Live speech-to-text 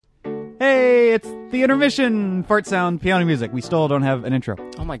Hey, it's the intermission. Fart sound, piano music. We still don't have an intro.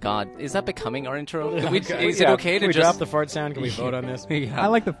 Oh my God, is that becoming our intro? Is it Yeah, okay to can we just drop the fart sound? Can we vote on this? I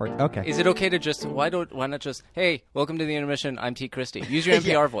like the fart. Okay. Is it okay to just why not just hey, welcome to the intermission? I'm T. Christie. Use your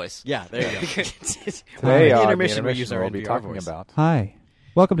NPR voice. Yeah, there you go. Today the on intermission, we use our we'll be NPR talking voice. about. Hi.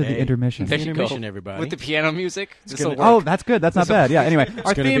 Welcome to Hey. the intermission. There you go. Intermission, everybody. With the piano music. This'll work. Oh, that's good. That's not bad. Yeah, anyway.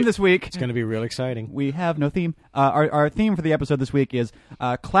 Our gonna theme be- this week, It's going to be real exciting. we have no theme. Our theme for the episode this week is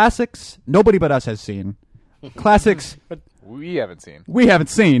classics nobody but us has seen. Classics We haven't seen. we haven't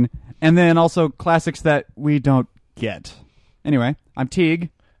seen. And then also classics that we don't get. Anyway, I'm Teague.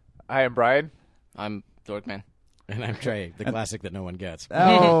 I am Brian. I'm Dorkman. And I'm Trey, the classic that no one gets.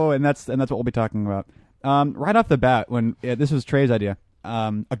 Oh, and that's what we'll be talking about. Right off the bat, when this was Trey's idea.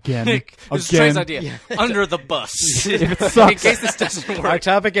 Again, This is Trey's idea. Under the bus. In sucks. case this doesn't Our work.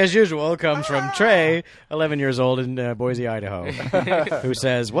 topic, as usual, comes from Trey, 11 years old in Boise, Idaho, who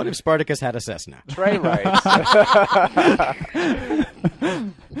says, "What if Spartacus had a Cessna?" Trey writes.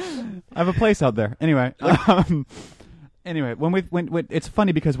 I have a place out there. Anyway, anyway, when it's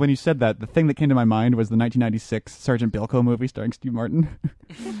funny because when you said that, the thing that came to my mind was the 1996 Sergeant Bilko movie starring Steve Martin.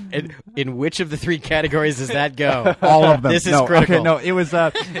 In which of the three categories does that go? All of them. This is no, critical. Okay, no, it was.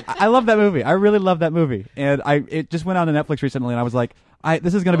 I love that movie. I really love that movie, and it just went on to Netflix recently, and I was like,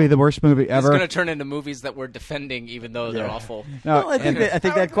 this is going to be the worst movie It's ever. going to turn into movies that we're defending, even though they're awful. No, Well, I think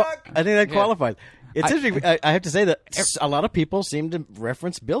that qualifies. It's interesting. I have to say that a lot of people seem to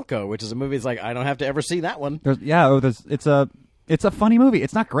reference Bilko, which is a movie that's like, I don't have to ever see that one. It's a funny movie.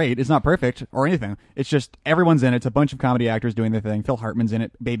 It's not great. It's not perfect or anything. It's just everyone's in it. It's a bunch of comedy actors doing their thing. Phil Hartman's in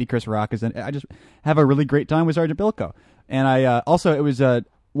it. Baby Chris Rock is in it. I just have a really great time with Sergeant Bilko. And I also, it was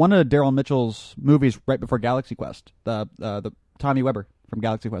one of Daryl Mitchell's movies right before Galaxy Quest. The Tommy Weber from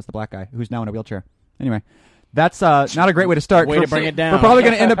Galaxy Quest, the black guy who's now in a wheelchair. Anyway. That's not a great way to start. Way to bring it down. We're probably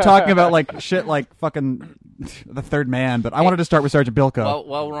going to end up talking about like shit like fucking The Third Man, but I wanted to start with Sergeant Bilko. Well,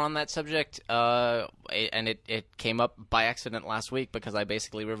 while we're on that subject, and it came up by accident last week because I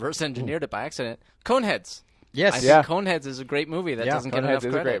basically reverse engineered it by accident. Coneheads. Yes. I Yeah. think Coneheads is a great movie that Yeah, doesn't get Coneheads enough is a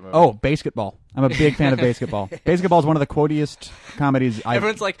credit. great movie. Oh, Basketball. I'm a big fan of Basketball. Basketball is one of the quotiest comedies I've...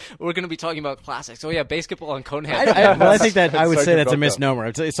 Everyone's like, we're going to be talking about classics. Oh yeah, Basketball and Coneheads. I think that I would say Sergeant that's a Bilko. misnomer.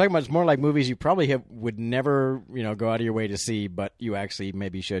 It's talking about it's more like movies you probably would never go out of your way to see, but you actually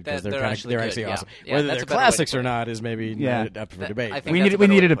maybe should because They're actually they're good, actually yeah. awesome. Yeah, Whether that's they're a better way to classics put or it. not is maybe Yeah. up for That- debate. I think we that's needed a we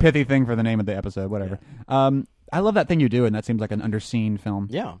better needed way a to put it. pithy thing for the name of the episode, whatever. I love that thing you do, and that seems like an underseen film.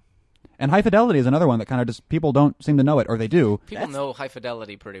 Yeah. And High Fidelity is another one that kind of just people don't seem to know it, or they do. People know High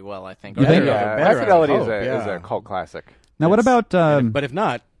Fidelity pretty well, I think. You think? Yeah, Better, High I Fidelity hope, is yeah. a cult classic. Now, what about But if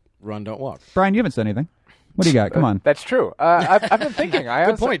not, Run, Don't Walk. Brian? You haven't said anything. What do you got? Come on. That's true. I've been thinking. I Good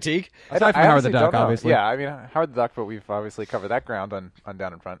honestly- point, Teague. Aside from I Howard the honestly Duck, don't know. obviously. Yeah, I mean Howard the Duck, but we've obviously covered that ground on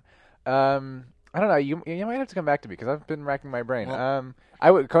Down in Front. I don't know. You might have to come back to me because I've been racking my brain.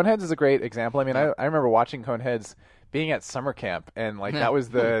 Coneheads is a great example. I mean, I remember watching Coneheads being at summer camp, and like that was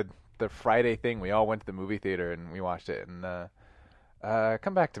the Friday thing. We all went to the movie theater and we watched it. And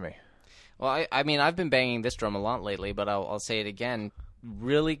come back to me. Well, I mean, I've been banging this drum a lot lately, but I'll say it again.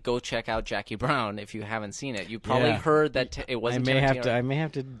 Really go check out Jackie Brown if you haven't seen it. You probably Yeah. heard that it wasn't Tarantino. I may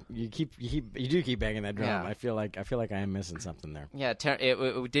have to. You do keep banging that drum. Yeah. I feel like I am missing something there. Yeah,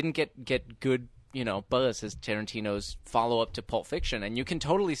 it didn't get good, buzz as Tarantino's follow-up to Pulp Fiction, and you can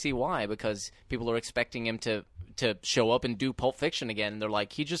totally see why, because people are expecting him to show up and do Pulp Fiction again, and they're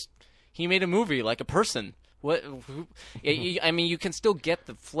like, he made a movie like a person. What? I mean, you can still get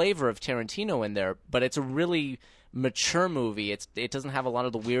the flavor of Tarantino in there, but it's a really mature movie. It doesn't have a lot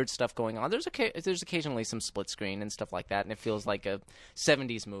of the weird stuff going on. There's occasionally some split screen and stuff like that, and it feels like a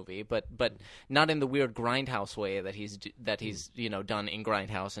 70s movie, but not in the weird Grindhouse way that he's done in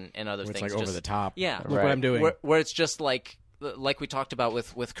Grindhouse and other It's things. like over the top. Yeah, Look what I'm doing. Where it's just like we talked about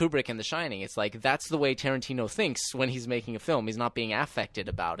with Kubrick and The Shining. It's like that's the way Tarantino thinks when he's making a film. He's not being affected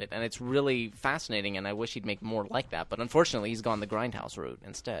about it, and it's really fascinating, and I wish he'd make more like that. But unfortunately, he's gone the Grindhouse route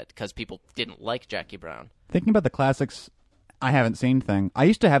instead because people didn't like Jackie Brown. Thinking about the classics I haven't seen thing. I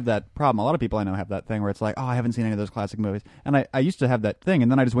used to have that problem. A lot of people I know have that thing where it's like, oh, I haven't seen any of those classic movies. And I used to have that thing,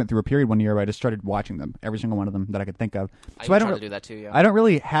 and then I just went through a period one year where I just started watching them, every single one of them that I could think of. I So I try don't to do that too. Yeah. I don't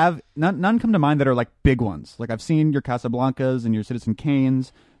really have none come to mind that are like big ones. Like I've seen your Casablancas and your Citizen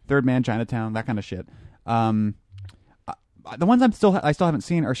Kanes, Third Man, Chinatown, that kind of shit. The ones I still haven't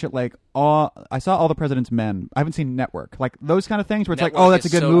seen are shit like I saw All the President's Men. I haven't seen Network. Like those kind of things where it's like, Network oh, that's a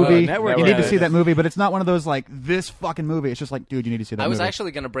is good so movie. good. Network You need to is- see that movie, but it's not one of those like this fucking movie. It's just like, dude, you need to see that I was movie.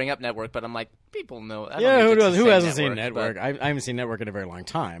 actually going to bring up Network, but I'm like, people know. I don't Yeah, need who to does? Who say hasn't seen Network? but- I haven't seen Network in a very long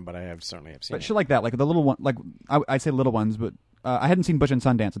time, but I have certainly seen But it. shit like that, like the little one, like I'd say little ones, but I hadn't seen Butch and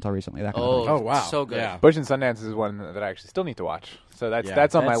Sundance until recently. That kind of thing. Oh, wow. so good. Yeah. Bush and Sundance is one that I actually still need to watch. So that's Yeah,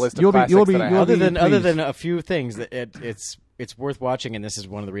 that's on my that's- list of You'll be- classics you'll be- that I you'll have. be- Other pleased. than a few things, that it's worth watching, and this is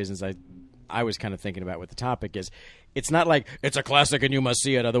one of the reasons I was kind of thinking about with the topic is it's not like it's a classic and you must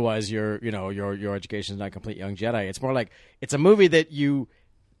see it, otherwise your education is not complete, Young Jedi. It's more like it's a movie that you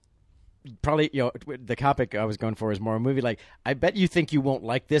probably the topic I was going for is more a movie like I bet you think you won't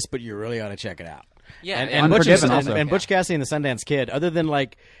like this, but you really ought to check it out. Yeah, and Butch, Unforgiven also. and Butch Cassidy and the Sundance Kid, other than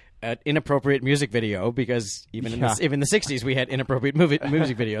like an inappropriate music video, because even in the 60s we had inappropriate music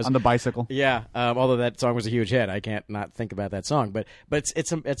videos On the bicycle. Yeah, although that song was a huge hit, I can't not think about that song. But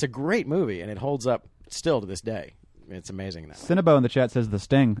it's a great movie, and it holds up still to this day. It's amazing. That Cinnabo in the chat says The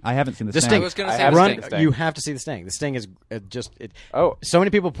Sting. I haven't seen The Sting. I was going to I say haven't the seen Sting. The Sting. You have to see The Sting. The Sting is just it. Oh. So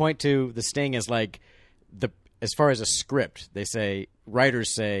many people point to The Sting as like as far as a script. They say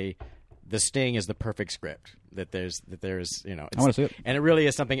writers say The Sting is the perfect script. That there's it's, I wanna see it. and it really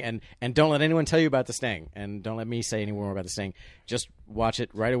is something. And don't let anyone tell you about The Sting, and don't let me say any more about The Sting. Just watch it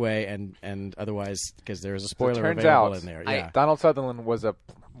right away, and otherwise, because there is a spoiler turns available out in there. I- Yeah. Donald Sutherland was a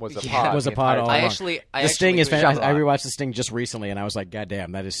pod. Was a the pod entire all time. along. I The Sting is agree. fantastic. I rewatched The Sting just recently, and I was like, God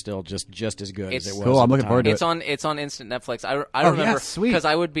damn, that is still just as good as It's it was. cool. at I'm the looking time. forward to it. It's on instant Netflix. I Oh, remember yeah, sweet. because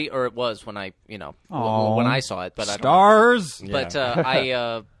I would be, or it was when I Aw. when I saw it, but I don't know. Stars. But Yeah.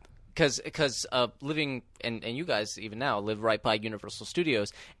 I because living and you guys even now live right by Universal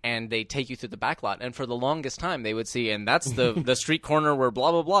Studios, and they take you through the back lot, and for the longest time they would see, and that's the street corner where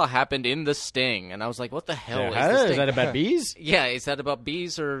blah blah blah happened in The Sting, and I was like, what the hell is The Is Sting? that about bees? Yeah, is that about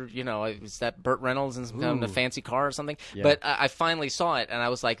bees, or is that Burt Reynolds in some kind of a fancy car or something? Yeah. But I finally saw it, and I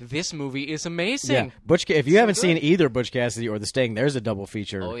was like, this movie is amazing. Yeah, Butch. If you haven't seen either Butch Cassidy or The Sting, there's a double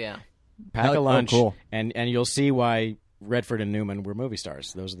feature. Oh yeah. Pack Oh, a lunch, cool. and you'll see why Redford and Newman were movie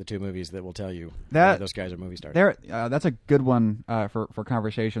stars. Those are the two movies that will tell you That- why those guys are movie stars. That's a good one for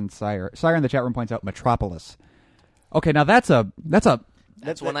conversation. Sire in the chat room points out Metropolis. Okay, now that's one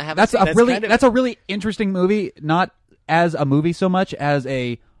I haven't that's seen. a really kind of- that's a really interesting movie. Not as a movie so much as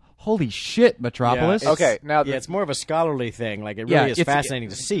a holy shit Metropolis. Yeah, Okay, now it's more of a scholarly thing. Like it Yeah, really is it's- fascinating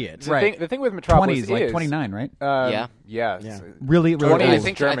to see it. Right. The thing with Metropolis 20s, like is 29, right? Yeah. Yes. Yeah. Really, really 20 I old. is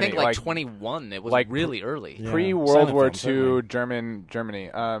think Germany, like like- 21. It was like really early. Yeah. Pre World Silent War film, certainly. II Germany.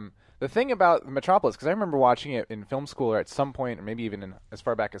 The thing about Metropolis, because I remember watching it in film school or at some point, or maybe even as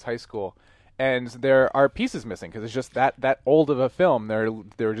far back as high school, and there are pieces missing because it's just that old of a film. There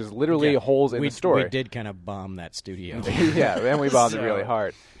are just literally Yeah. holes in we, the story. We did kind of bomb that studio. Yeah, and we bombed it So- really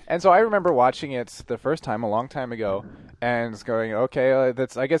hard. And so I remember watching it the first time a long time ago, and going, okay,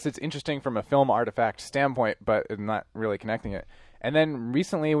 I guess it's interesting from a film artifact standpoint, but not really connecting it. And then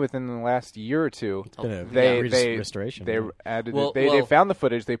recently, within the last year or two, Been a they restoration. they yeah. added Well- they found the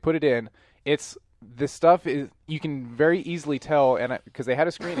footage, they put it in. It's this stuff is you can very easily tell, and because they had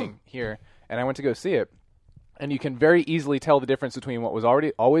a screening here, and I went to go see it. And you can very easily tell the difference between what was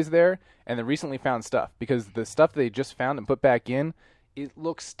always there and the recently found stuff, because the stuff they just found and put back in, it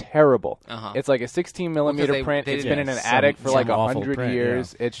looks terrible. Uh-huh. It's like a 16 millimeter they- print. they It's didn't- been in an some- attic for some like awful 100 print,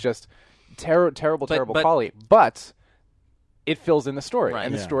 years. It's just terrible but- quality. But it fills in the story, Right.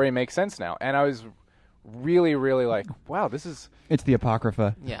 and the Yeah. story makes sense now. And I was really, really like, wow, this is It's the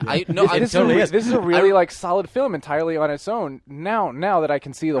Apocrypha. Yeah, I no, I this, totally is, is. this is a really like solid film entirely on its own. Now that I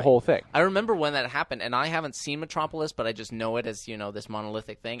can see the whole thing. I remember when that happened, and I haven't seen Metropolis, but I just know it as this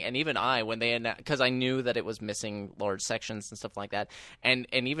monolithic thing. And even when they because I knew that it was missing large sections and stuff like that, and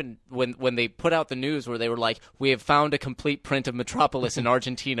even when they put out the news where they were like, "We have found a complete print of Metropolis in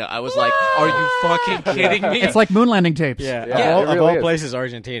Argentina," I was like, "Are you fucking kidding me?" It's like moon landing tapes. Yeah, Yeah, of it all, really of all is. places,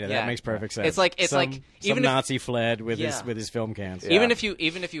 Argentina. Yeah. That makes perfect sense. It's like some even if- Nazi fled with Yeah. his film cans. Yeah. Even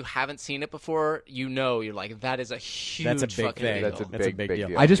if you haven't seen it before, you're like, that is a huge That's a big fucking thing. deal. That's a That's a big big deal.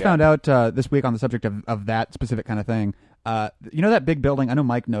 deal. I just Yeah. found out this week on the subject of that specific kind of thing. You know that big building? I know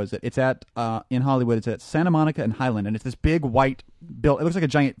Mike knows it. It's at in Hollywood. It's at Santa Monica and Highland, and it's this big white build. It looks like a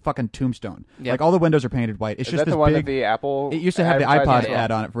giant fucking tombstone. Yep. Like all the windows are painted white. It's Is just that this the one big. that the Apple? It used to have the advertised iPod on?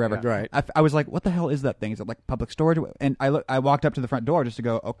 ad on it forever. Yeah. Right. I was like, what the hell is that thing? Is it like public storage? And I walked up to the front door just to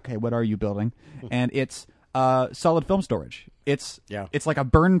go, okay, what are you building? And it's solid film storage. It's like a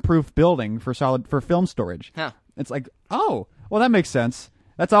burn-proof building for film storage. Huh. It's like, oh, well, that makes sense.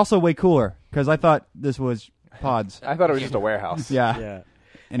 That's also way cooler because I thought this was pods. I thought it was just a warehouse. Yeah. Yeah.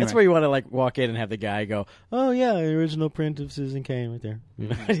 Anyway. That's where you want to like walk in and have the guy go, "Oh yeah, the original print of Susan Kane right there."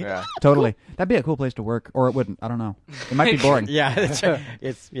 Yeah. Totally. That'd be a cool place to work, or it wouldn't. I don't know. It might be boring. Yeah, that's right.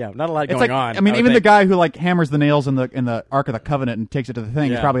 It's not a lot It's going like, on. I mean, would even the think. guy who like hammers the nails in the Ark of the Covenant and takes it to the thing,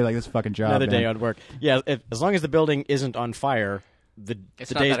 he's Yeah. probably like, this fucking job. another day man. on work. Yeah, as long as the building isn't on fire, the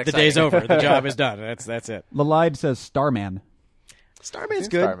It's not that day's exciting. over. The job is done. That's it. Lalide says Starman. Starman's Seen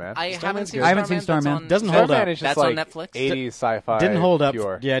good. Starman. I haven't Starman's seen good. I haven't seen That's Starman. on- Doesn't hold Starman up. is just That's like on Netflix? 80s sci-fi. Didn't hold up.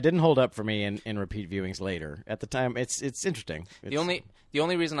 Pure. Yeah, it didn't hold up for me in repeat viewings later. At the time, it's interesting. The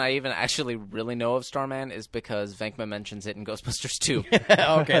only reason I even actually really know of Starman is because Venkman mentions it in Ghostbusters 2.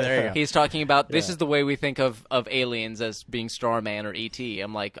 Okay, there you go. He's talking about this is the way we think of aliens as being Starman or E.T.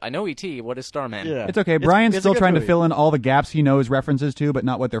 I'm like, I know E.T. What is Starman? Yeah. It's okay. Brian's it's a still good trying movie. to fill in all the gaps he knows references to, but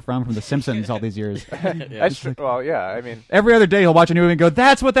not what they're from The Simpsons all these years. That's true. Well, yeah. I mean, Every other day he'll watch a new movie and go,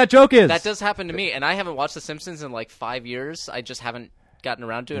 "That's what that joke is." That does happen to me, and I haven't watched The Simpsons in like 5 years. I just haven't gotten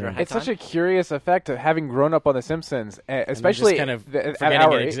around to it or had it's time. such a curious effect of having grown up on The Simpsons, especially kind of at forgetting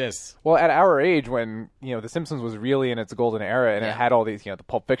our it age. exists. Well, at our age, when The Simpsons was really in its golden era, and Yeah. it had all these, the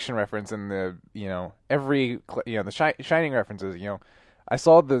Pulp Fiction reference and the, every, the Shining references. I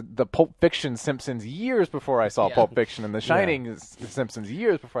saw the Pulp Fiction Simpsons years before I saw Pulp Fiction, and the Shining Simpsons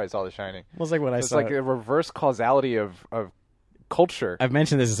years before I saw the Shining. Well, it's like when I It's saw. like a reverse causality of culture. I've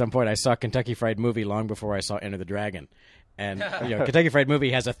mentioned this at some point. I saw Kentucky Fried Movie long before I saw Enter the Dragon. And Kentucky Fried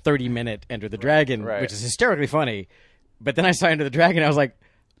Movie has a 30-minute Enter the Dragon, Right. which is hysterically funny. But then I saw Enter the Dragon, I was like,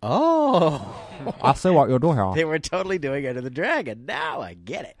 oh, I'll say what you'll do here. they were totally doing Enter the Dragon. Now I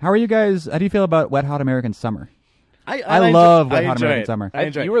get it. How are you guys? How do you feel about Wet Hot American Summer? I love enjoy- Wet I Hot enjoy American it. Summer. I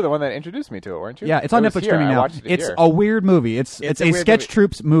enjoy You it. were the one that introduced me to it, weren't you? Yeah, it's It on was Netflix here. streaming I now. watched it It's here. a weird movie. It's a a weird sketch movie.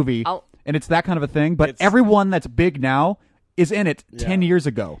 troops movie, I'll- and it's that kind of a thing. But It's- everyone that's big now is in it 10 years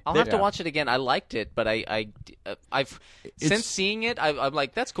ago. I'll have to Yeah. watch it again. I liked it, but I've since seeing it, I'm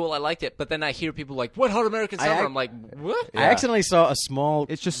like, that's cool. I liked it, but then I hear people like, "What Hot American Summer?" I'm like, what? I accidentally saw a small.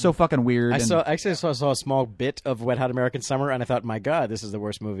 It's just so fucking weird. I and saw a small bit of Wet Hot American Summer, and I thought, my God, this is the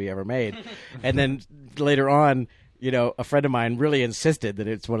worst movie ever made. And then later on, a friend of mine really insisted that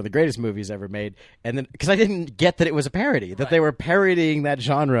it's one of the greatest movies ever made. And then, because I didn't get that it was a parody, that they were parodying that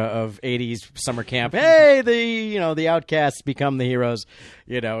genre of '80s summer camp. Hey, the outcasts become the heroes.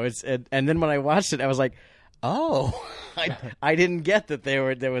 And then when I watched it, I was like, oh, I didn't get that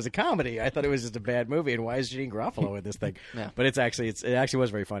there was a comedy. I thought it was just a bad movie. And why is Gene Garofalo in this thing? Yeah. But it actually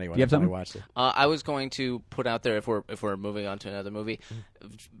was very funny when You I have finally something? watched it. I was going to put out there if we're moving on to another movie,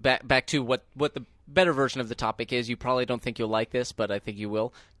 back to what the better version of the topic is. You probably don't think you'll like this, but I think you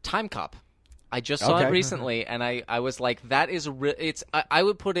will. Time Cop. I just saw it Okay. recently, and I was like, that is it's. I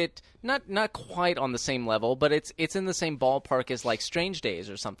would put it not quite on the same level, but it's in the same ballpark as like Strange Days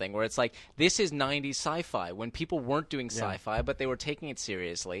or something, where it's like this is 90s sci-fi when people weren't doing sci-fi, but they were taking it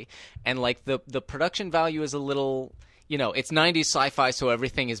seriously, and like the production value is a little. It's 90s sci-fi, so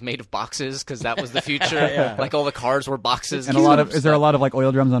everything is made of boxes because that was the future. Like all the cars were boxes, and is there a lot of like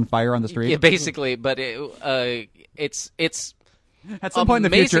oil drums on fire on the street? Yeah, basically. But it's At some point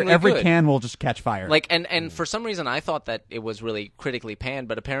in the future, amazingly every good. can will just catch fire. like and for some reason I thought that it was really critically panned,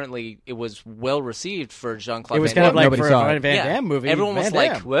 but apparently it was well received for Jean-Claude. It was Van kind of Damme. like Nobody for a saw Van it. Damme movie. Everyone was Van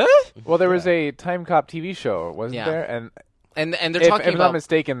like, Damme. "What?" Well, there was a Time Cop TV show, wasn't Yeah. there? And And they're if talking I'm not about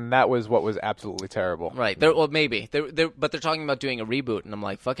mistaken, that was what was absolutely terrible. right. Maybe but they're talking about doing a reboot, and I'm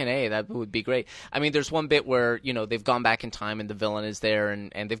like, fucking A, that would be great. I mean, there's one bit where they've gone back in time, and the villain is there,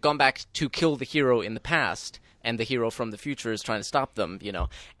 and they've gone back to kill the hero in the past, and the hero from the future is trying to stop them.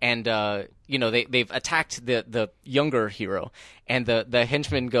 And they've attacked the younger hero, and the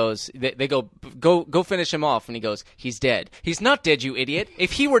henchman goes, they go finish him off, and he goes, he's dead. He's not dead, you idiot.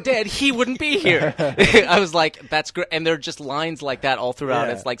 If he were dead, he wouldn't be here. I was like, that's great. And there are just lines like that all throughout.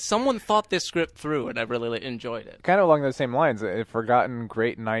 Yeah. It's like someone thought this script through, and I really enjoyed it. Kind of along those same lines, a forgotten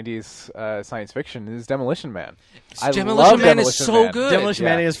great 90s science fiction is Demolition Man. I Demolition love Man is Demolition so Man. good. Demolition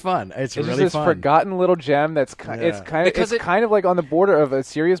Yeah. Man is fun. It's It's really just this fun. forgotten little gem that's it's Because it- kind of like on the border of a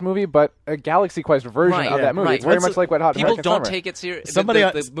serious movie, but a Galaxy Quest version Right, of that movie. right. It's very What's much like Wet Hot People American don't Summer. take it serious. Somebody-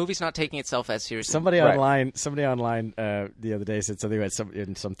 the movie's not taking itself as seriously. Somebody Right. online the other day said something about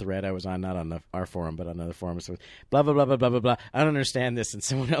in some thread I was on, not on our forum, but on another forum. So blah blah blah blah blah blah blah. I don't understand this, and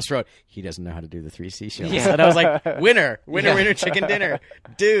someone else wrote, he doesn't know how to do the 3 seashells. Yeah. And I was like, winner, chicken dinner,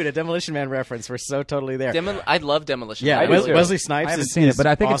 dude. A Demolition Man reference. We're so totally there. I love Demolition Yeah, Man. do too. Wesley Snipes. I haven't is, seen it, is but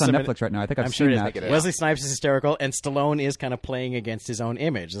I think it's on awesome in- Netflix right now. I think I've I'm sure seen it that. is. Wesley Snipes is hysterical, and Stallone is kind of playing against his own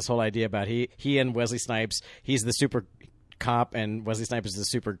image. This whole idea about he and Wesley Snipes, he's the super cop and Wesley Snipes is the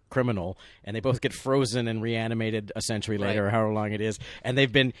super criminal, and they both get frozen and reanimated a century later, Right. or however long it is, and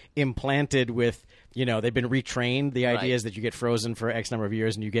they've been implanted with, they've been retrained. The idea Right. is that you get frozen for X number of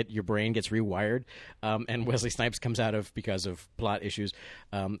years and your brain gets rewired, and Wesley Snipes comes out of, because of plot issues,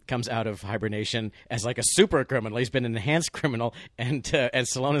 comes out of hibernation as like a super criminal. He's been an enhanced criminal, and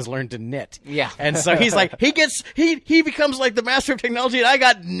Stallone has learned to knit. Yeah. And so he's like, he becomes like the master of technology, and I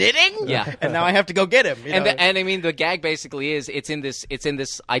got knitting. Yeah. And now I have to go get him. And I mean, the gag basically is it's in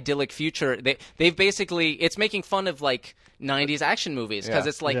this idyllic future. They've basically, it's making fun of like '90s action movies because Yeah.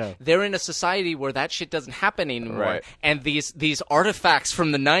 it's like Yeah. they're in a society where that shit doesn't happen anymore, Right. and these artifacts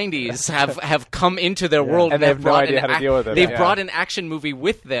from the '90s have come into their world, And they have no brought idea an how to deal with it. They've Yeah. brought an action movie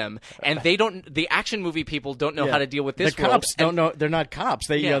with them, and they don't. The action movie people don't know how to deal with this The world. cops don't know. They're not cops.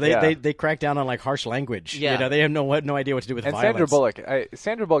 They, Yeah. they crack down on like harsh language. Yeah. You know, they have no idea what to do with And violence.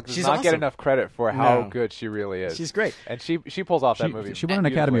 Sandra Bullock does She's not get awesome. enough credit for how No. good she really is. She's great. and she pulls off that movie. She won an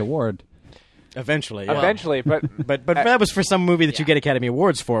Academy beautifully. Award. Eventually, yeah. Eventually, but But that was for some movie that you get Academy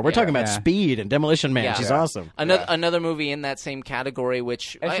Awards for. We're talking about Yeah. Speed and Demolition Man. Yeah. She's Yeah. awesome. Another movie in that same category,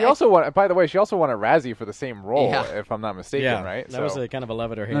 which and she also won. By the way, she also won a Razzie for the same role, Yeah. if I'm not mistaken. Yeah, Right? that was a kind of a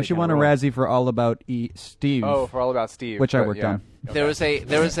love it or hate No, it she kind won of a role. Razzie for All About Steve. Oh, for All About Steve, Which I but worked yeah. on. there was a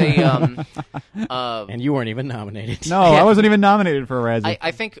And you weren't even nominated. No, I wasn't even nominated for a Razzie.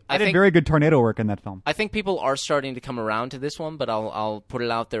 I think I did think very good tornado work in that film. I think people are starting to come around to this one, but I'll put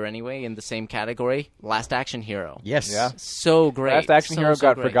it out there anyway in the same category. Last Action Hero. Yes. Yeah. So great. Last Action So, Hero so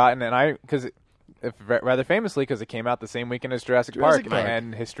got great. forgotten, and rather famously because it came out the same weekend as Jurassic Jurassic Park, Park.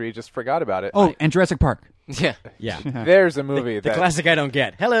 and history just forgot about it. Oh, and Jurassic Park. Yeah. Yeah. There's a movie The that. classic I don't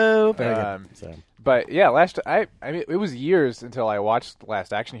get. Hello. Very Um, good. So. But yeah, I mean, it was years until I watched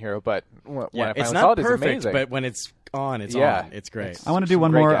Last Action Hero, but when I finally it's saw not it, it's perfect, amazing. but when it's on, it's Yeah. on. It's great. I want to do Some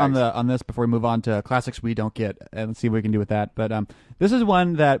one great more gags. on this before we move on to classics we don't get, and see what we can do with that. But this is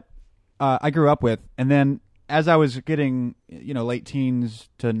one that I grew up with, and then as I was getting late teens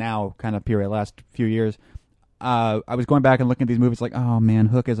to now kind of period, last few years, I was going back and looking at these movies like, oh man,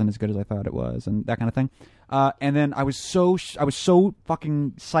 Hook isn't as good as I thought it was, and that kind of thing. And then I was so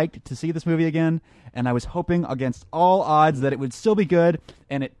fucking psyched to see this movie again, and I was hoping against all odds that it would still be good,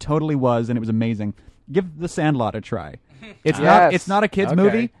 and it totally was, and it was amazing. Give The Sandlot a try. It's Yes. not a kids Okay.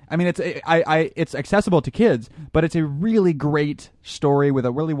 movie. I mean, it's accessible to kids, but it's a really great story with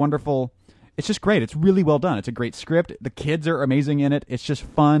a really wonderful. It's just great. It's really well done. It's a great script. The kids are amazing in it. It's just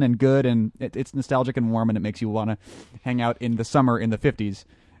fun and good, and it's nostalgic and warm, and it makes you want to hang out in the summer in the 50s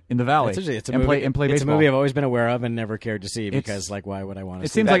in the valley It's a and movie, play It's baseball. a movie I've always been aware of and never cared to see because, why would I want to It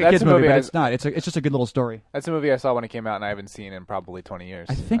see seems that? like a That's kids a movie, movie but I- it's not. It's just a good little story. That's a movie I saw when it came out, and I haven't seen in probably 20 years.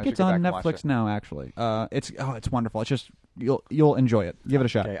 I think should it's go back on and watch Netflix it. now. Actually, it's wonderful. It's just you'll enjoy it. Give it a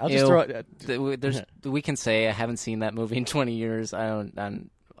shot. Okay, I'll just throw it. We can say I haven't seen that movie in 20 years.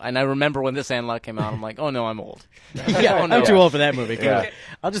 And I remember when The Sandlot came out. I'm like, oh no, I'm old. Yeah, Oh, no. I'm too old for that movie. Yeah.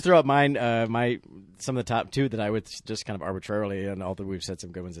 I'll just throw out mine. Some of the top two that I would just kind of arbitrarily, and although we've said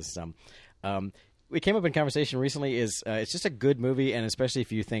some good ones, is we came up in conversation recently. Is it's just a good movie, and especially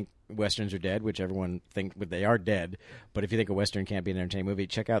if you think westerns are dead, which everyone think they are dead. But if you think a western can't be an entertaining movie,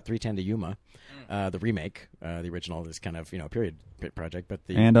 check out 3:10 to Yuma, the remake. The original is kind of period project, but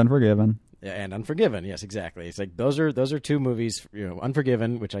the And Unforgiven. and Unforgiven. Yes, exactly. It's like those are two movies.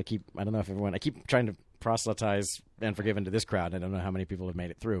 Unforgiven, which I keep trying to proselytize Unforgiven to this crowd. I don't know how many people have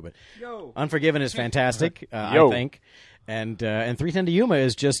made it through, but Unforgiven is fantastic. I think. And 3:10 to Yuma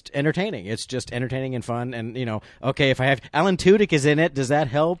is just entertaining. It's just entertaining and fun. And okay, if I have Alan Tudyk is in it, does that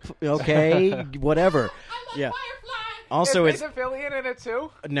help? Okay, whatever. Yeah. Also, is Fillion in it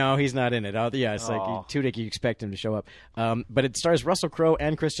too? no, he's not in it. It's like Tudyk. You expect him to show up, but it stars Russell Crowe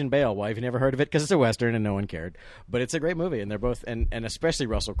and Christian Bale. Why have you never heard of it? Because it's a western and no one cared. But it's a great movie, and they're both, and especially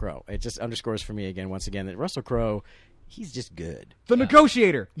Russell Crowe. It just underscores for me once again that Russell Crowe, he's just good. The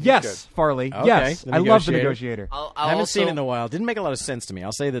Negotiator. Yes, good. Farley. Okay, Yes, The I love The Negotiator. Negotiator. I haven't seen it in a while. Didn't make a lot of sense to me.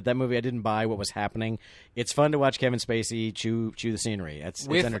 I'll say that movie I didn't buy what was happening. It's fun to watch Kevin Spacey chew the scenery. It's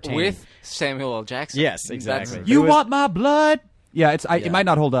entertaining. with Samuel L. Jackson. Yes, exactly. That's- You It was- want my blood? Yeah, it might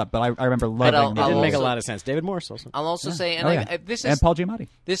not hold up, but I remember loving I'll- It that. didn't make a also- lot of sense. David Morse also. I'll also say, and Oh, yeah. this and is Paul Giamatti.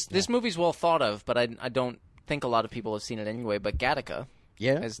 this movie's well thought of, but I don't think a lot of people have seen it anyway. But Gattaca.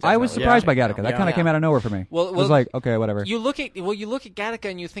 Yeah. is I was definitely- surprised by Gattaca. That Yeah. kind of came out of nowhere for me. Well, it was like, okay, whatever. You look at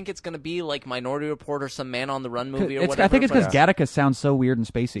Gattaca and you think it's going to be like Minority Report or some Man on the Run movie or whatever. I think it's because but- Gattaca sounds so weird and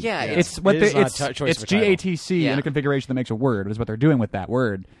spacey. Yeah, it's It what is they, not it's a choice it's of a title. GATC Yeah. in a configuration that makes a word. Is what they're doing with that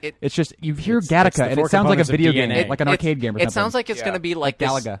word. It- It's just you hear it's Gattaca the and four it sounds like a components of video DNA. game, like an arcade game or something. It sounds like it's Yeah. going to be like this,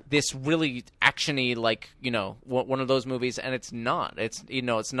 Galaga. this really actiony, like one of those movies, and it's not. It's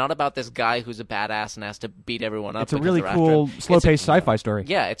it's not about this guy who's a badass and has to beat everyone up. It's a because really they're after cool, him. slow-paced sci-fi story.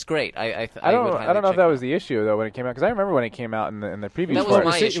 Yeah, it's great. I I don't know if that was the issue though when it came out, because I remember when it came out in the previews. That was for it.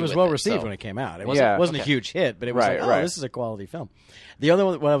 my It issue was with well it, received so- when it came out. It Yeah. wasn't a Okay. huge hit, but it was Right, like, right. this is a quality film. The other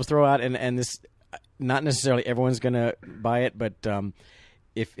one what I was throw out, and this, not necessarily everyone's going to buy it, but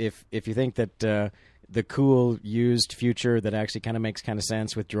if you think that the cool used future that actually kind of makes kind of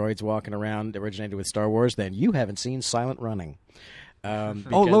sense with droids walking around originated with Star Wars, then you haven't seen Silent Running. Oh,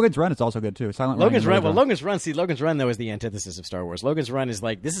 Logan's Run is also good too. Silent Logan's Running. Run. Well, Logan's Run. See, Logan's Run though is the antithesis of Star Wars. Logan's Run is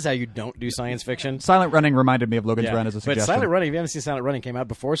like, this is how you don't do science fiction. Silent Running reminded me of Logan's Yeah. Run as a But suggestion. Silent Running, if you haven't seen Silent Running, came out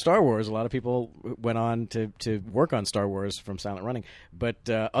before Star Wars. A lot of people went on to work on Star Wars from Silent Running. But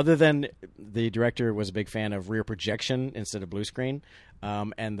other than the director was a big fan of rear projection instead of blue screen,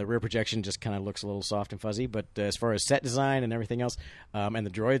 and the rear projection just kind of looks a little soft and fuzzy. But as far as set design and everything else, and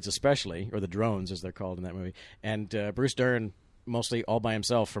the droids especially, or the drones as they're called in that movie, and Bruce Dern mostly all by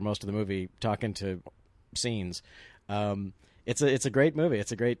himself for most of the movie talking to scenes. It's a great movie.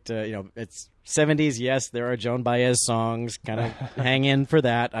 It's a great it's 70s. Yes, there are Joan Baez songs. Kind of hang in for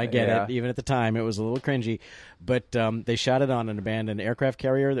that. I get Yeah. it. Even at the time, it was a little cringy, but they shot it on an abandoned aircraft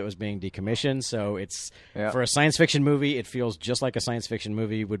carrier that was being decommissioned. So it's for a science fiction movie. It feels just like a science fiction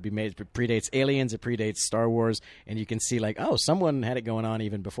movie would be made. It predates Aliens. It predates Star Wars, and you can see like, oh, someone had it going on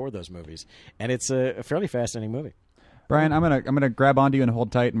even before those movies. And it's a fairly fascinating movie. Brian, I'm gonna grab onto you and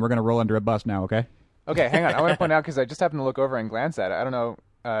hold tight, and we're gonna roll under a bus now. Okay? Okay, hang on. I want to point out because I just happened to look over and glance at it. I don't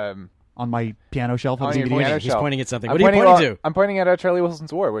know. On my piano shelf of On your DVDs. piano He's shelf. pointing at something. I'm What are you pointing to? I'm pointing at Charlie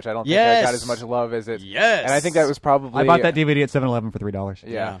Wilson's War, which I don't think Yes. got as much love as it. Yes. And I think that was probably. I bought that DVD at 7-Eleven for $3.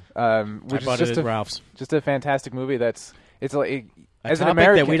 Yeah. I Which bought is just it at Ralph's. just a fantastic movie. It's like A as an topic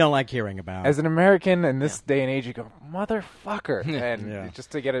American that we don't like hearing about. As an American in this day and age, you go motherfucker, and Yeah.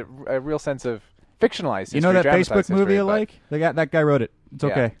 just to get a real sense of fictionalized. You know history, that dramatized Facebook movie history, you but- like? That guy wrote it. It's Yeah.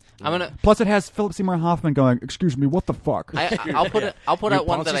 okay. I'm gonna. Plus, it has Philip Seymour Hoffman going, "Excuse me, what the fuck?" I'll put it. I'll put You out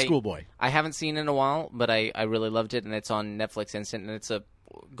one that Ponzi schoolboy. I haven't seen in a while, but I really loved it, and it's on Netflix Instant, and it's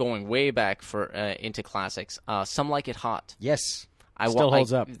going way back for into classics. Some Like It Hot. Yes. I Still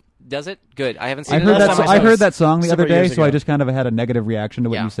holds up. Does it? Good. I haven't seen I it. heard in a that. while song- I myself. heard that song the other Several day, years so I ago. just kind of had a negative reaction to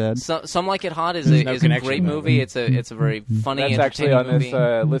what Yeah. you said. Some Like It Hot is no a connection great there. movie. It's a very funny, That's actually entertaining on this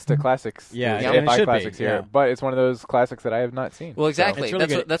movie. list of classics. Yeah, the and it AFI should be, classics here, yeah. but it's one of those classics that I have not seen. Well, exactly. It's really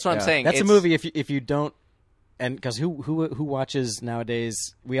That's good. what, that's what I'm Yeah. saying. That's a It's- movie if you don't, and because who watches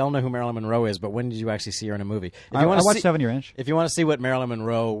nowadays? We all know who Marilyn Monroe is, but when did you actually see her in a movie? If I you want to watched see, 7 Year Inch. if you want to see what Marilyn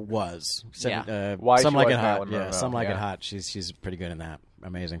Monroe was, Yeah. Why Some she Like was It Hot, Marilyn yeah, Monroe, Some Like It yeah. Hot. She's pretty good in that.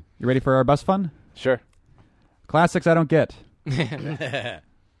 Amazing. You ready for our bus fun? Sure. Classics I don't get.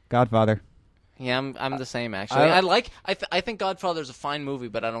 Godfather. Yeah, I'm the same actually. I think Godfather's a fine movie,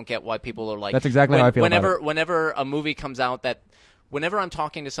 but I don't get why people are like. That's exactly how I feel about it. Whenever a movie comes out whenever I'm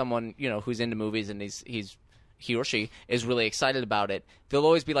talking to someone who's into movies and he or she is really excited about it, they'll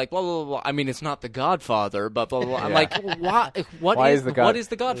always be like, blah, blah, blah, blah. I mean, it's not The Godfather, but blah, blah, blah. I'm Yeah. like, what Why is is The what is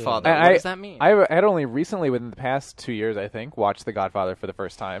The Godfather? And What does that mean? I had only recently, within the past 2 years, I think, watched The Godfather for the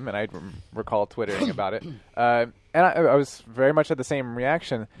first time, and I recall twittering about it. And I was very much at the same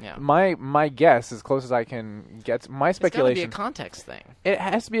reaction. Yeah. My guess, as close as I can get, my It's got to be a speculation. context thing. It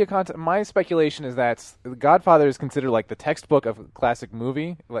has to be a context. My speculation is that The Godfather is considered like the textbook of a classic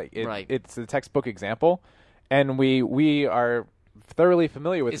movie. Right. It's a textbook example, and we are thoroughly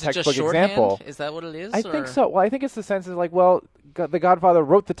familiar with Is the it just textbook shorthand? example. Is that what it is? I think so. Well, I think it's the sense is like, well, The Godfather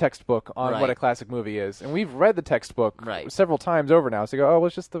wrote the textbook on what Right. a classic movie is, and we've read the textbook Right. several times over now. So you go, oh, well,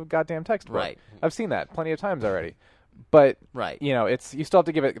 it's just the goddamn textbook. Right. I've seen that plenty of times already. But Right. it's you still have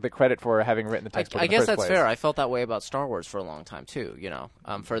to give it the credit for having written the textbook. I in the guess first that's place. fair. I felt that way about Star Wars for a long time too.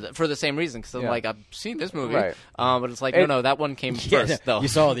 For the same reason, because I'm Yeah. like, I've seen this movie, Right. but it's like, It- no, that one came first though. You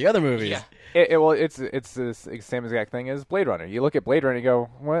saw all the other movies. Yeah. Well, it's the same exact thing as Blade Runner. You look at Blade Runner, and you go,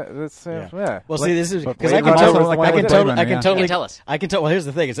 "What? That's Well, Like- see, this is but because Blade I can Runner tell. was the one I that can did tell. it. I can Yeah. totally Yeah, tell us. I can tell. Well, here's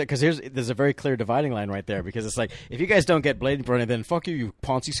the thing: is because there's a very clear dividing line right there. Because it's like, if you guys don't get Blade Runner, then fuck you, you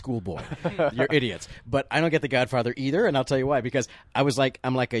Ponzi schoolboy. You're idiots. But I don't get The Godfather either, and I'll tell you why. Because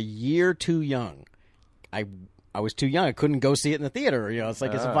I'm like a year too young. I was too young. I couldn't go see it in the theater. It's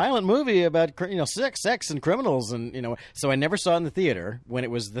like it's a violent movie about sex and criminals, and so I never saw it in the theater when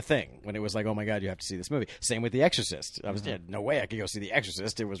it was the thing. When it was like, oh my god, you have to see this movie. Same with The Exorcist. I was no way I could go see The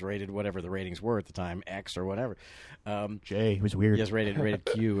Exorcist. It was rated whatever the ratings were at the time, X or whatever. Jay, it was weird. Yes, rated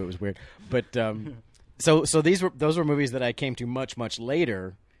Q. It was weird, but so those were movies that I came to much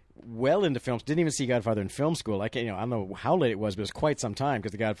later. Well into films, didn't even see Godfather in film school. I don't know how late it was, but it was quite some time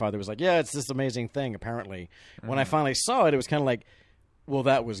because The Godfather was like, yeah, it's this amazing thing. Apparently, when I finally saw it, it was kind of like, well,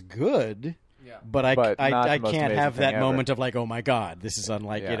 that was good, but I But not the most can't amazing have thing that ever. moment of like, oh my god, this is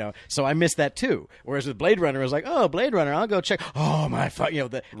unlike Yeah. So I missed that too. Whereas with Blade Runner, I was like, oh, Blade Runner, I'll go check. Oh my fuck, I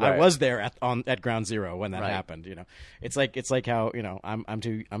Right. was there at Ground Zero when that Right. happened. It's like how I'm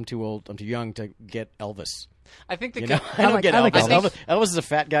too old, I'm too young to get Elvis. I think the You know, I don't get I like Elvis. Elvis is a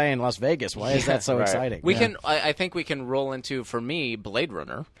fat guy in Las Vegas. Why is that so right. exciting? we can. I think we can roll into, for me, Blade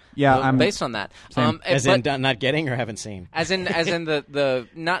Runner. Yeah, I'm- based on that. As but- in not getting or haven't seen. as in the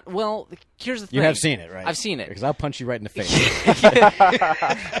not well. Here's the thing. You have seen it, right? I've seen it. Because I'll punch you right in the face.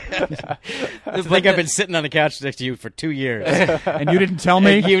 But I think I've been sitting on the couch next to you for 2 years. And you didn't tell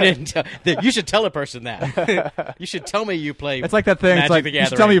me. You didn't tell. You should tell a person that. You should tell me you play. It's like that thing. Magic It's like the you Gathering.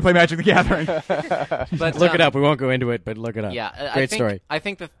 should tell me you play Magic the Gathering. But Look it up. We won't go into it, but look it up. Yeah, Great I think, story.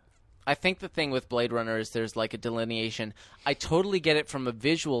 I think the thing with Blade Runner is there's like a delineation. I totally get it from a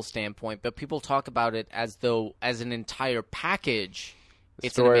visual standpoint, but people talk about it as though as an entire package.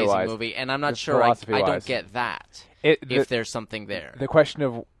 It's an amazing Story-wise, movie, and I'm not just sure I don't philosophy-wise. get that. The- If there's something there, The question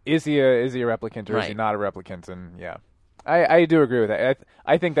of is he a replicant or is he Right. not a replicant? And yeah, I do agree with that.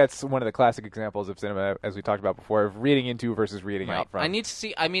 I think that's one of the classic examples of cinema, as we talked about before, of reading into versus reading right. out from. I need to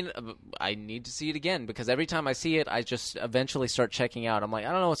see. I mean, I need to see it again because every time I see it, I just eventually start checking out. I'm like,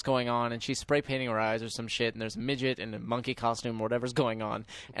 I don't know what's going on, and she's spray painting her eyes or some shit, and there's a midget in a monkey costume, or whatever's going on,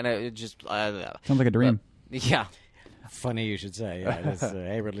 and it just Sounds like a dream. yeah. Funny you should say. Yeah, it is,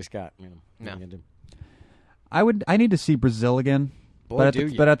 hey, Ridley Scott. You know, what No. are you gonna do? I need to see Brazil again. Boy, but do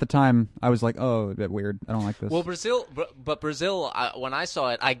you. but at the time, I was like, oh, a bit weird. I don't like this. Well, Brazil, when I saw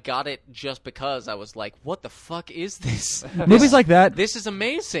it, I got it just because I was like, "What the fuck is this?" Movies like that. This is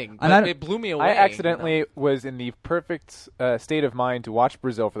amazing. And But I- it blew me away. I accidentally was in the perfect state of mind to watch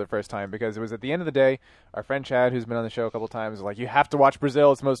Brazil for the first time because it was at the end of the day. Our friend Chad, who's been on the show a couple times, was like, "You have to watch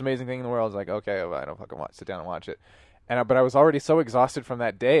Brazil. It's the most amazing thing in the world." I was like, "Okay, well, I don't fucking sit down and watch it." But I was already so exhausted from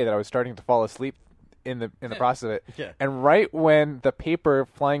that day that I was starting to fall asleep in the process of it. Yeah. And right when the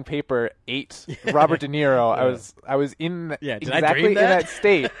flying paper ate Robert De Niro, I was in Yeah, did I exactly dream in that? that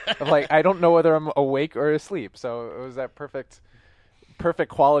state of like I don't know whether I'm awake or asleep. So it was that perfect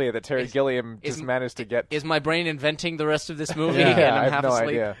quality that Terry Gilliam is- just managed to get. Is my brain inventing the rest of this movie? Yeah. And Yeah, I'm I have half no asleep?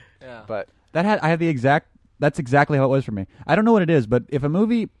 idea. Yeah. But I had the exact. That's exactly how it was for me. I don't know what it is, but if a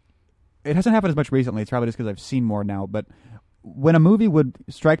movie, it hasn't happened as much recently. It's probably just because I've seen more now. But when a movie would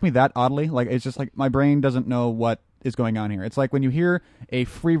strike me that oddly, like it's just like my brain doesn't know what is going on here. It's like when you hear a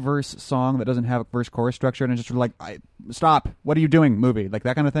free verse song that doesn't have a verse chorus structure, and it's just sort of like, stop. What are you doing, movie? Like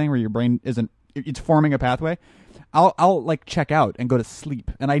that kind of thing, where your brain isn't. It's forming a pathway. I'll like check out and go to sleep,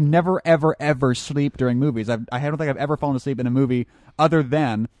 and I never ever ever sleep during movies. I don't think I've ever fallen asleep in a movie other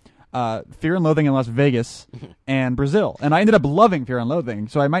than Fear and Loathing in Las Vegas and Brazil, and I ended up loving Fear and Loathing,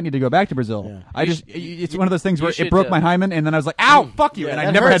 so I might need to go back to Brazil. Yeah. It's one of those things where should, it broke my hymen, and then I was like, "Ow, fuck you!" and I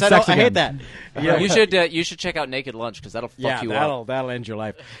that never hurts. had sex I again. hate that. Yeah. You should check out Naked Lunch because that'll fuck Yeah, you up. that'll end your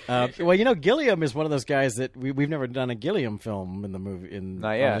life. Well, you know, Gilliam is one of those guys that we've never done a Gilliam film in the movie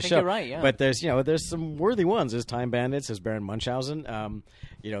Not yet. on I the think show. you're right, yeah. But there's some worthy ones. There's Time Bandits. There's Baron Munchausen. I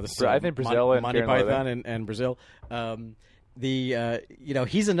think Brazil and Monty Fear and Python and Brazil.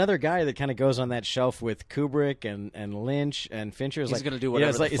 He's another guy that kind of goes on that shelf with Kubrick and Lynch and Fincher. He's gonna do you know, whatever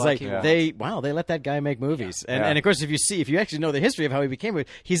it's the like, fuck it's he like wants. they let that guy make movies. Yeah. And of course, if you actually know the history of how he became,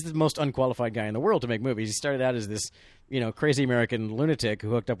 he's the most unqualified guy in the world to make movies. He started out as this, crazy American lunatic who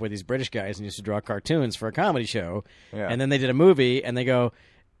hooked up with these British guys and used to draw cartoons for a comedy show. Yeah. And then they did a movie, and they go,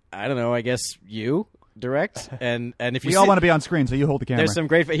 I don't know, I guess you direct. And if you We see, all want to be on screen, so you hold the camera. there's some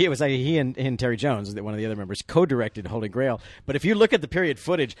great. He and Terry Jones, one of the other members, co-directed Holy Grail. But if you look at the period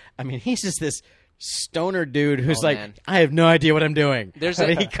footage, I mean, he's just this stoner dude who's Oh, like, man. I have no idea what I'm doing. There's I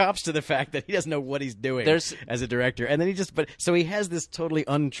mean, a- he cops to the fact that he doesn't know what he's doing There's- as a director, and then so he has this totally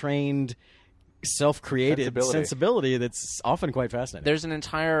untrained, self-created sensibility that's often quite fascinating. There's an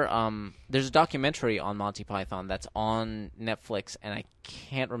entire there's a documentary on Monty Python that's on Netflix, and I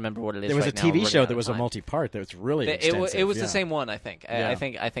can't remember what it is. There was right a now. I'm TV running show out that of was a time. multi-part that was really It extensive. was yeah. the same one, I think. Yeah. I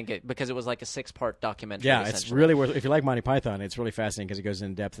think it because it was like a 6-part documentary. Yeah, it's essentially. really worth. If you like Monty Python, it's really fascinating because it goes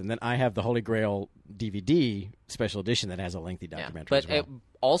in depth. And then I have the Holy Grail DVD special edition that has a lengthy Yeah. documentary. But as well. it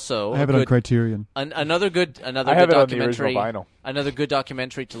also I have it on Criterion. another good I good have it on the original documentary. vinyl. Another good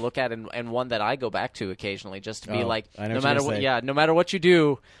documentary to look at, and one that I go back to occasionally, just to be Oh, like, I know no what matter you're what, gonna say. no matter what you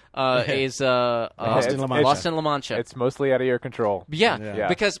do, is Lost in La Mancha. Lost in La Mancha. It's mostly out of your control. Yeah, Yeah.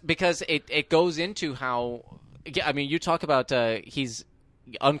 because it goes into how. Yeah, I mean, you talk about he's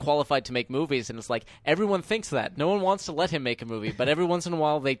unqualified to make movies, and it's like everyone thinks that. No one wants to let him make a movie, but every once in a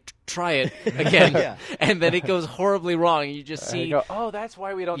while they try it again, Yeah. and then it goes horribly wrong. You just And see, you go, oh, that's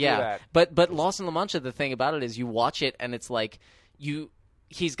why we don't do yeah. that. But Lost in La Mancha, the thing about it is you watch it, and it's like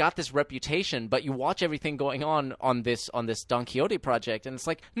he's got this reputation, but you watch everything going on this Don Quixote project, and it's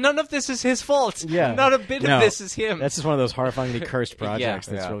like none of this is his fault. Yeah. Not a bit No, of this is him. That's just one of those horrifyingly cursed projects.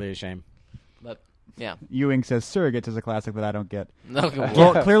 Yeah. That's Yeah. really a shame. But Yeah. Ewing says Surrogates is a classic that I don't get. Okay,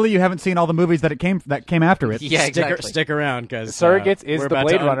 Well, clearly you haven't seen all the movies that came after it. Yeah, exactly. Stick around, because Surrogates is the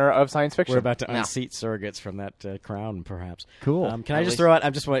Blade Runner of science fiction. We're about to No. unseat Surrogates from that crown, perhaps. Cool. Can I just throw out?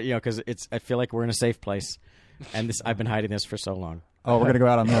 I'm just want because I feel like we're in a safe place, and I've been hiding this for so long. Oh, we're gonna go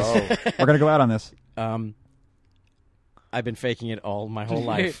out on this. We're gonna go out on this. I've been faking it all my whole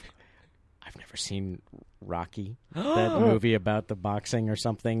life. I've never seen Rocky, that movie about the boxing or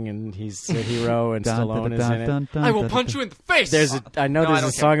something, and he's a hero, and Stallone is in it. I will punch you in the face. I know there's don't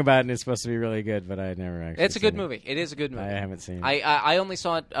a song about it, and it's supposed to be really good, but I never actually. It's a good seen it. movie. It is a good movie. I haven't seen it. I only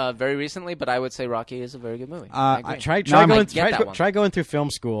saw it very recently, but I would say Rocky is a very good movie. I agree. Try going through film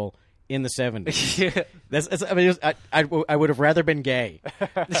school in the 70s. I would have rather been gay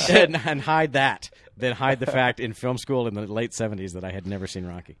and hide that than hide the fact in film school in the late 70s that I had never seen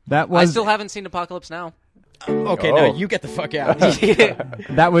Rocky. That I was still haven't seen Apocalypse Now. Okay, now you get the fuck out.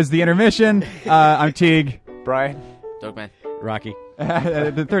 that was the intermission. I'm Teague. Brian. Dogman. Rocky.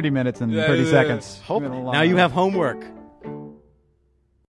 The 30 minutes and 30 seconds. Now you have homework.